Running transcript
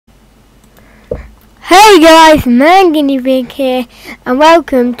Hey guys, man Guinea here, and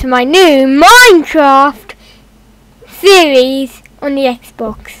welcome to my new Minecraft series on the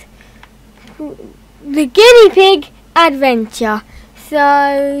Xbox, the Guinea Pig Adventure.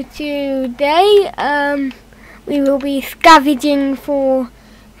 So today, we will be scavenging for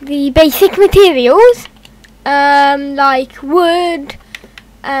the basic materials, like wood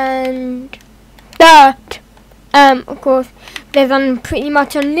and dirt. Of course, there's pretty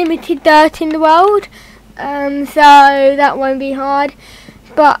much unlimited dirt in the world, so that won't be hard.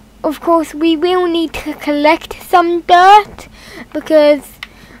 But of course, we will need to collect some dirt because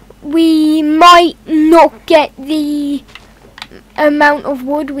we might not get the amount of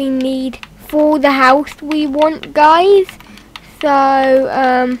wood we need for the house we want, guys.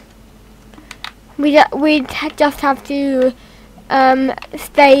 So we'd just have to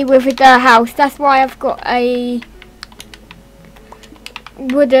stay with the house. That's why I've got a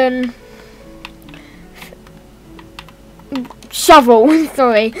wooden shovel,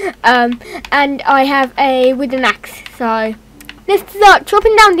 sorry, and I have a wooden axe. So let's start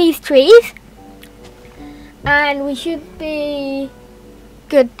chopping down these trees, and we should be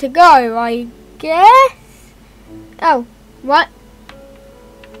good to go, I guess. Oh, what?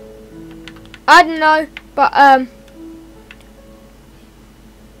 I don't know, but oh,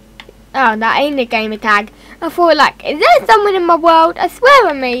 that ain't a gamer tag. I thought, like, is there someone in my world? I swear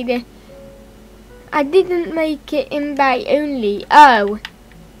I made it. I didn't make it invite only. Oh,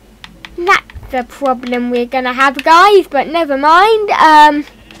 that's the problem we're gonna have, guys. But never mind. I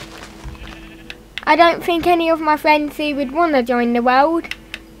don't think any of my friends who would want to join the world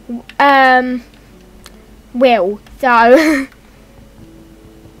will. So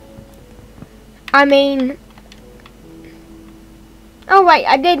I mean, oh wait,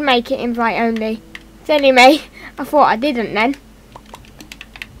 I did make it invite only. Silly me, I thought I didn't then.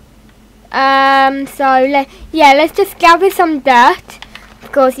 So let's just gather some dirt.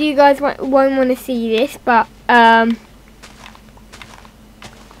 Of course, you guys won't want to see this, but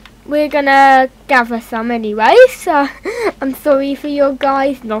we're gonna gather some anyway. So I'm sorry for your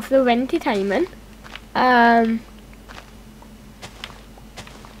guys' loss of entertainment. So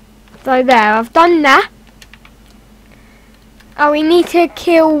there, I've done that. Oh, we need to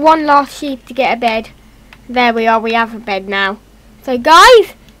kill one last sheep to get a bed. There we are, we have a bed now. So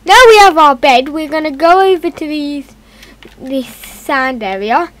guys, now we have our bed, we're going to go over to this sand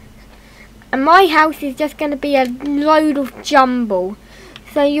area. And my house is just going to be a load of jumble.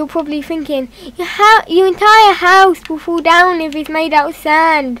 So you're probably thinking, your entire house will fall down if it's made out of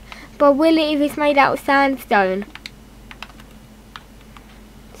sand. But will it if it's made out of sandstone?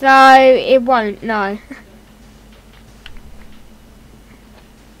 So it won't, no.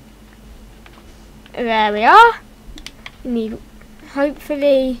 There we are.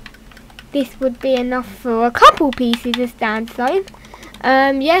 Hopefully this would be enough for a couple pieces of sandstone.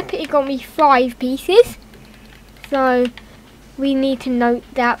 Yep, it got me 5 pieces. So we need to note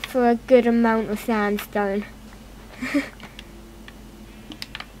that for a good amount of sandstone.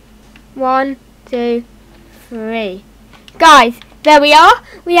 1, 2, 3. Guys, there we are.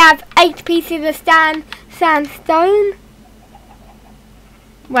 We have 8 pieces of sandstone.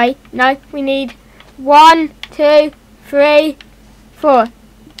 Wait, no, we need 1, 2, 3, 4.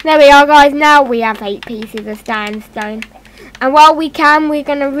 There we are, guys. Now we have 8 pieces of sandstone. And while we can, we're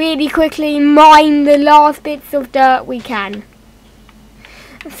going to really quickly mine the last bits of dirt we can.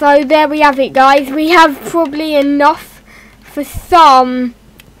 So there we have it, guys. We have probably enough for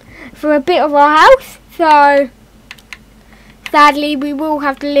a bit of our house. So sadly, we will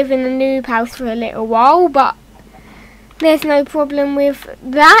have to live in the noob house for a little while, but there's no problem with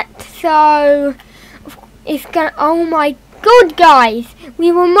that. So it's gonna, oh my god, guys,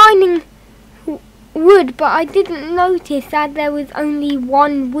 we were mining wood, but I didn't notice that there was only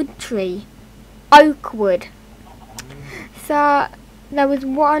one wood tree, oak wood. So there was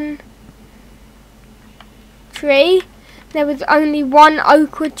one tree, there was only one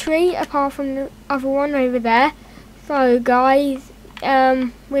oak wood tree apart from the other one over there. So guys,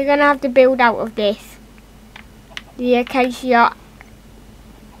 we're gonna have to build out of this, the acacia.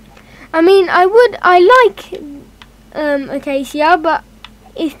 I mean, I like acacia, but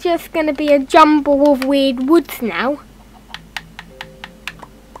it's just going to be a jumble of weird woods now.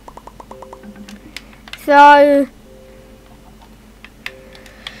 So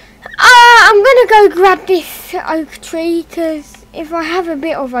I'm going to go grab this oak tree, because if I have a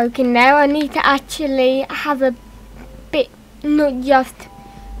bit of oak in there, I need to actually have a bit, not just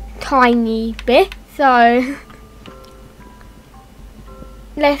tiny bit. So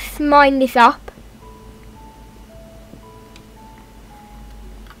let's mine this up.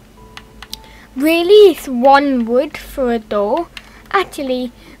 really it's 1 wood for a door.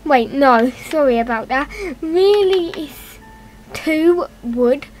 Actually, wait, no, sorry about that. Really it's 2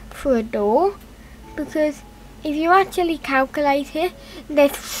 wood for a door, because if you actually calculate it,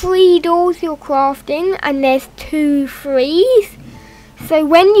 there's 3 doors you're crafting and there's 2 3s. So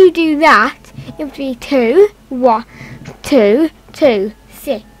when you do that, it would be 2, 1, 2, 2,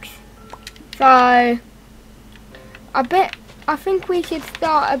 6. So I think we should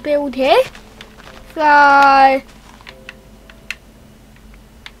start a build here. So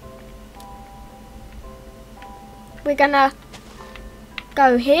we're gonna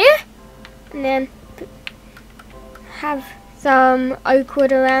go here and then have some oak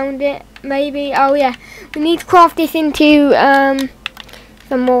wood around it, maybe. Oh yeah, we need to craft this into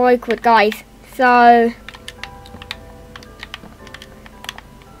some more oak wood, guys. So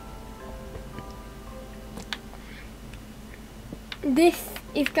this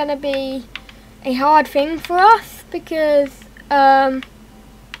is gonna be a hard thing for us, because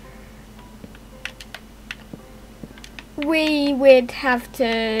we would have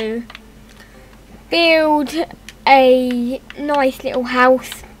to build a nice little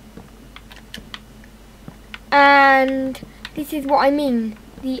house, and this is what I mean.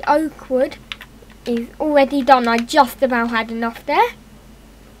 The oak wood is already done. I just about had enough there.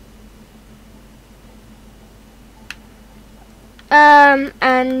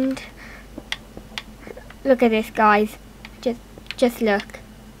 And look at this, guys. Just look.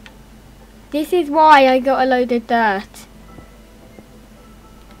 This is why I got a load of dirt.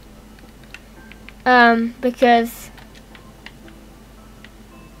 Because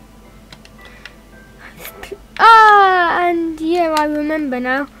and yeah, I remember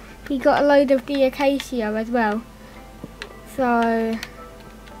now. We got a load of the acacia as well. So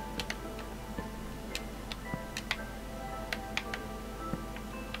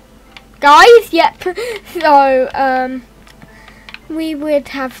guys, yep. So we would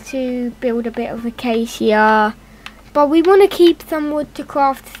have to build a bit of acacia, but we want to keep some wood to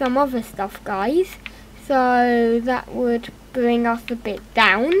craft some other stuff, guys. So that would bring us a bit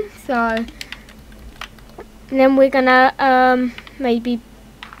down. So then we're gonna maybe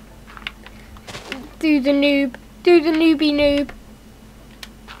do the newbie noob.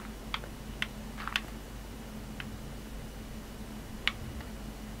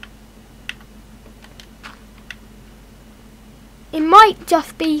 It might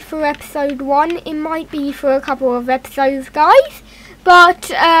just be for episode 1. It might be for a couple of episodes, guys.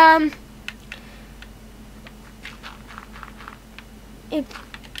 But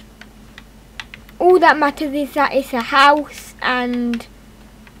all that matters is that it's a house, and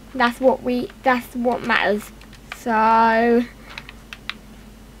that's what matters. So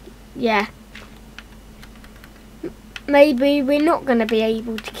yeah, maybe we're not going to be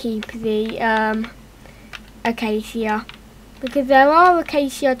able to keep the acacia, because there are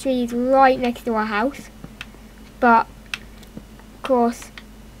acacia trees right next to our house, but of course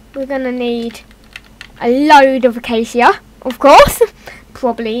we're going to need a load of acacia, of course,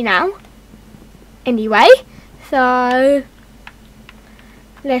 probably now. Anyway, so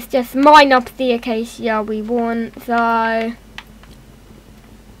let's just mine up the acacia we want. So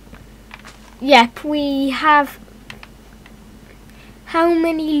yep, we have, how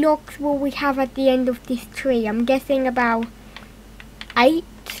many logs will we have at the end of this tree? I'm guessing about 8.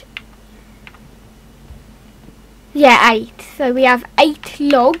 Yeah, 8. So we have 8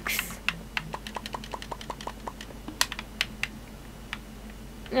 logs.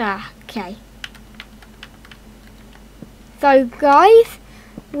 Okay. So guys,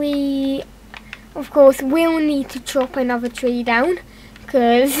 we of course will need to chop another tree down,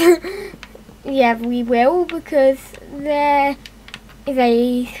 because yeah, we will, because there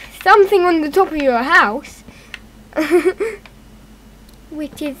is something on the top of your house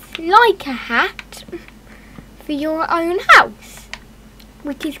which is like a hat for your own house,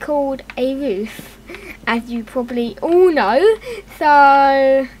 which is called a roof, as you probably all know.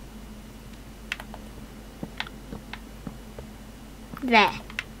 So there,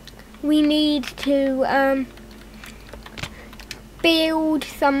 we need to build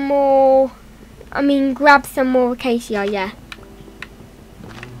some more, grab some more acacia, yeah.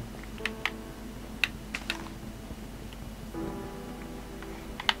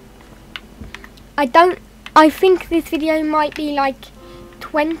 I think this video might be like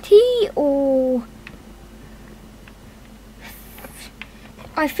 20, or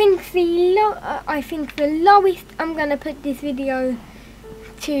I think the lowest I'm gonna put this video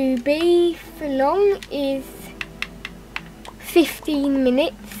to be for long is 15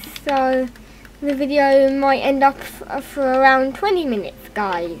 minutes. So the video might end up for around 20 minutes,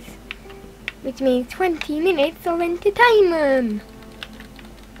 guys. which means 20 minutes of entertainment.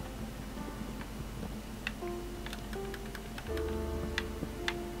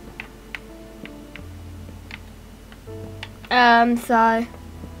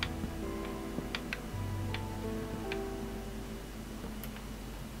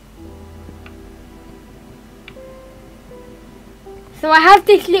 So I have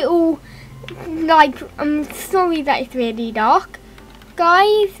this little, like, I'm sorry that it's really dark,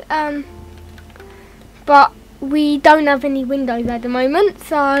 guys, but we don't have any windows at the moment,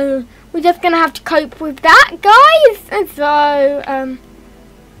 so we're just gonna have to cope with that, guys. And so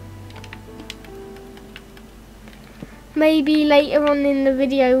maybe later on in the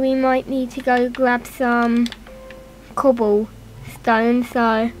video we might need to go grab some cobblestone.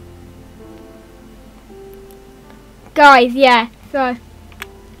 So guys, yeah, so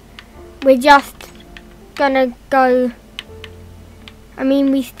we're just gonna go, I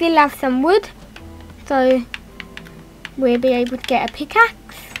mean, we still have some wood, so we'll be able to get a pickaxe.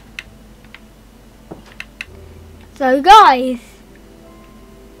 So guys,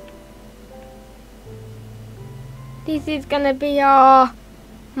 this is gonna be our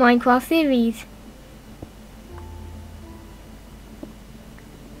Minecraft series.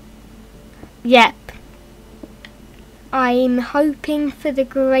 Yep. I'm hoping for the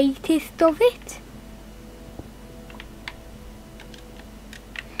greatest of it.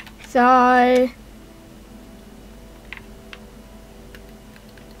 So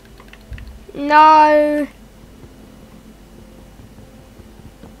no,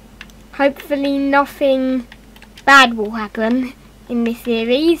 hopefully nothing bad will happen in this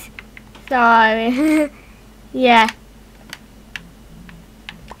series. So yeah.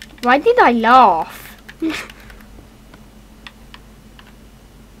 Why did I laugh?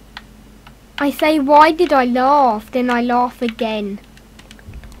 I say, why did I laugh? Then I laugh again.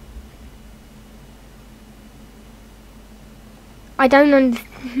 I don't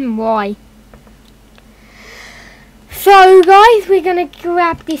understand why. So guys, we're gonna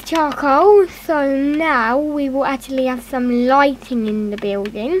grab this charcoal. So now we will actually have some lighting in the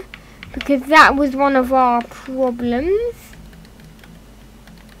building, because that was one of our problems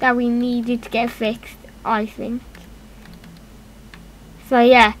that we needed to get fixed, I think. So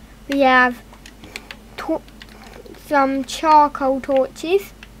yeah, we have some charcoal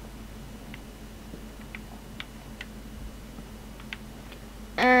torches.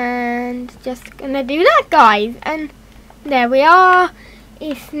 And just gonna do that, guys. And there we are.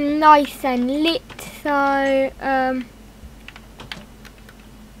 It's nice and lit. So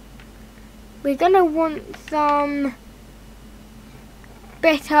we're gonna want some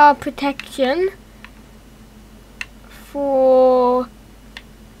better protection for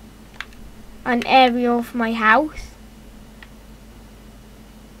an area of my house.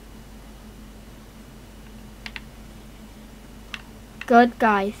 Good,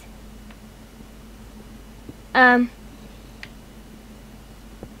 guys. I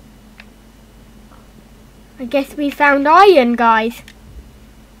guess we found iron, guys.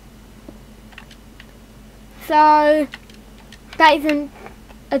 So that isn't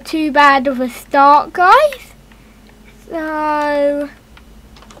too bad of a start, guys. So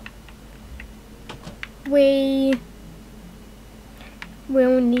we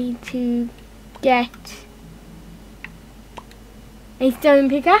will need to get a stone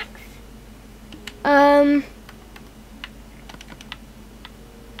pickaxe.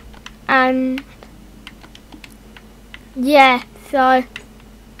 And yeah, so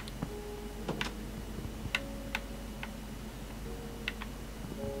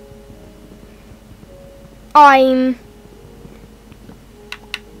I'm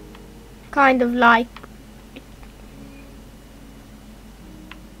kind of like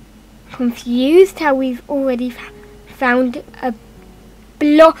confused how we've already found a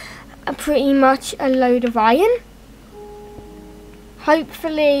pretty much a load of iron.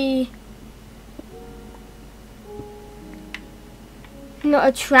 Hopefully not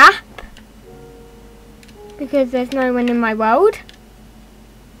a trap, because there's no one in my world.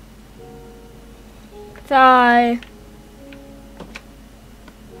 So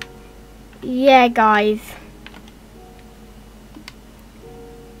yeah, guys.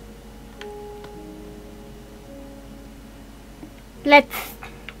 Let's,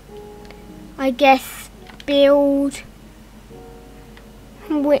 I guess, build.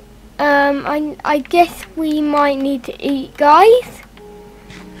 I guess we might need to eat, guys.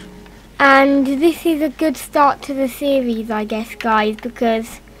 And this is a good start to the series, I guess, guys,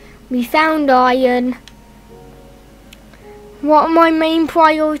 because we found iron. What my main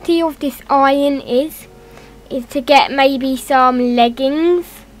priority of this iron is to get maybe some leggings.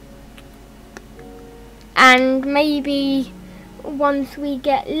 and maybe once we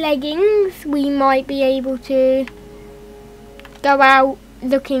get leggings we might be able to go out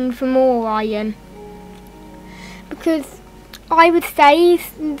looking for more iron, because I would say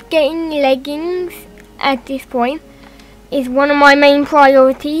getting leggings at this point is one of my main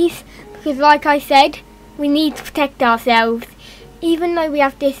priorities, because like I said, we need to protect ourselves. Even though we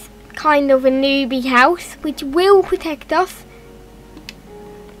have this kind of a newbie house which will protect us,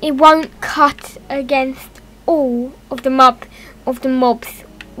 it won't cut against all of the mobs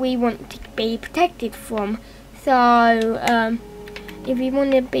we want to be protected from. So if we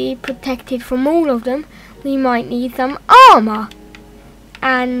want to be protected from all of them, we might need some armor,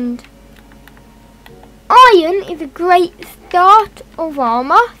 and iron is a great start of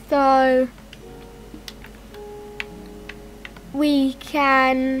armor, so we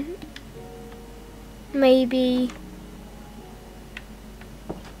can maybe...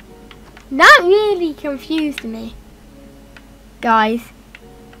 That really confused me, guys.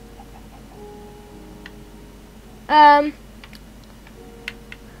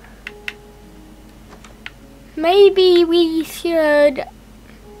 Maybe we should...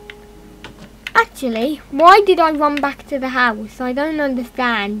 Actually, why did I run back to the house? I don't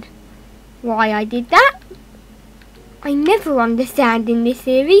understand why I did that. I never understand in this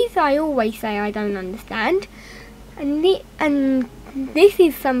series. I always say I don't understand. And this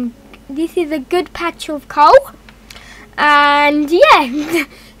is a good patch of coal. And yeah,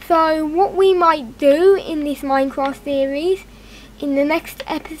 so what we might do in this Minecraft series, in the next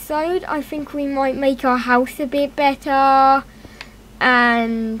episode, I think we might make our house a bit better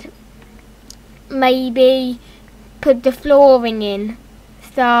and maybe put the flooring in.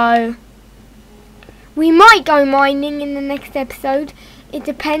 So we might go mining in the next episode. It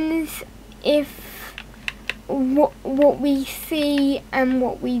depends if what we see and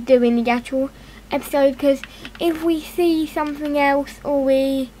what we do in the actual episode, because if we see something else or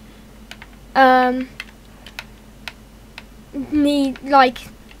we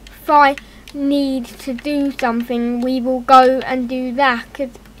need to do something, we will go and do that,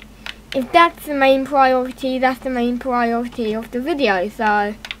 because if that's the main priority, that's the main priority of the video.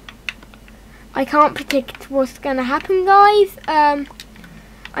 So I can't predict what's gonna happen, guys.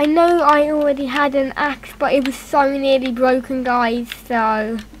 I know I already had an axe, but it was so nearly broken, guys,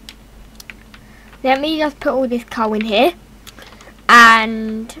 so let me just put all this coal in here,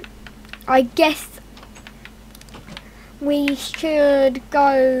 and I guess we should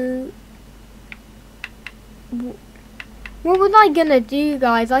go... What was I gonna do,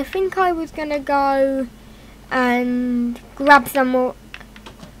 guys? I think I was gonna go and grab some more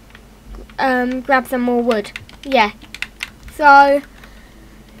wood. Yeah. So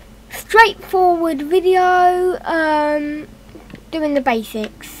straightforward video, doing the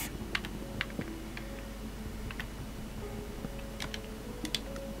basics.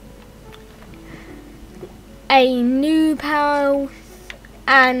 A new house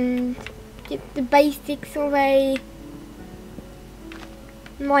and get the basics of a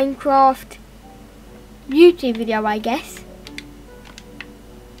Minecraft YouTube video, I guess.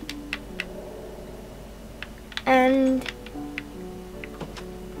 And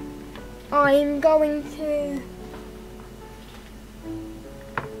I'm going to...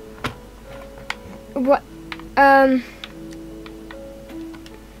 why am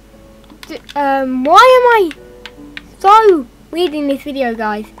I so weird in this video,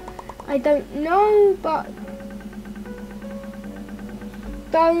 guys? I don't know, but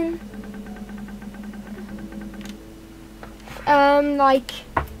don't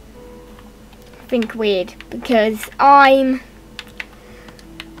think weird, because I'm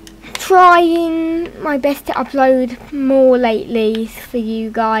trying my best to upload more lately for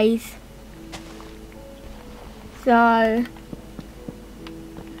you guys. So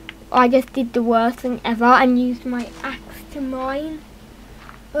I just did the worst thing ever and used my axe to mine.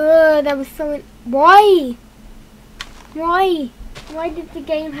 That was so... Why did the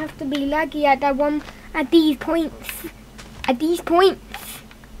game have to be laggy at that one, at these points? At these points.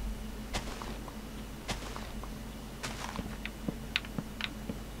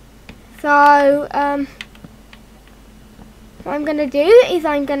 So, what I'm gonna do is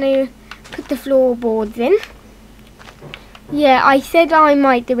I'm gonna put the floorboards in. Yeah, I said I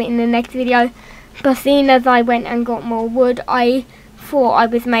might do it in the next video, but seeing as I went and got more wood, I thought I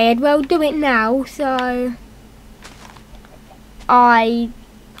was may as well do it now, so I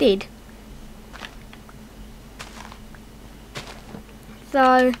did.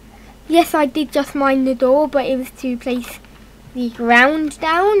 So, yes, I did just mine the door, but it was to place the ground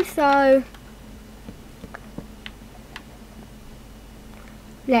down, so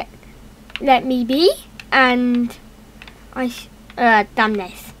let me be. and damn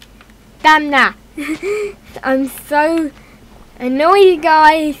this. Damn that. I'm so annoyed,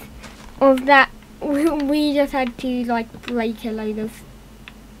 guys, of that. We just had to like break a load of...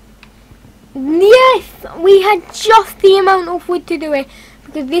 Yes, we had just the amount of wood to do it,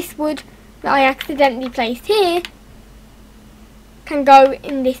 because this wood that I accidentally placed here can go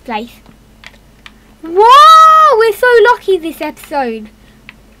in this place. Wow, we're so lucky this episode.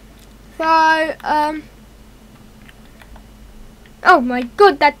 So, oh my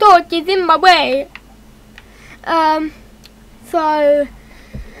god, that torch is in my way. So,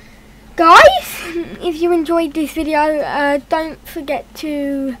 guys, if you enjoyed this video, don't forget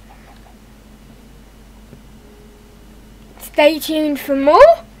to stay tuned for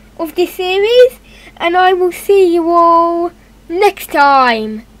more of this series, and I will see you all next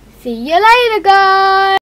time. See you later, guys.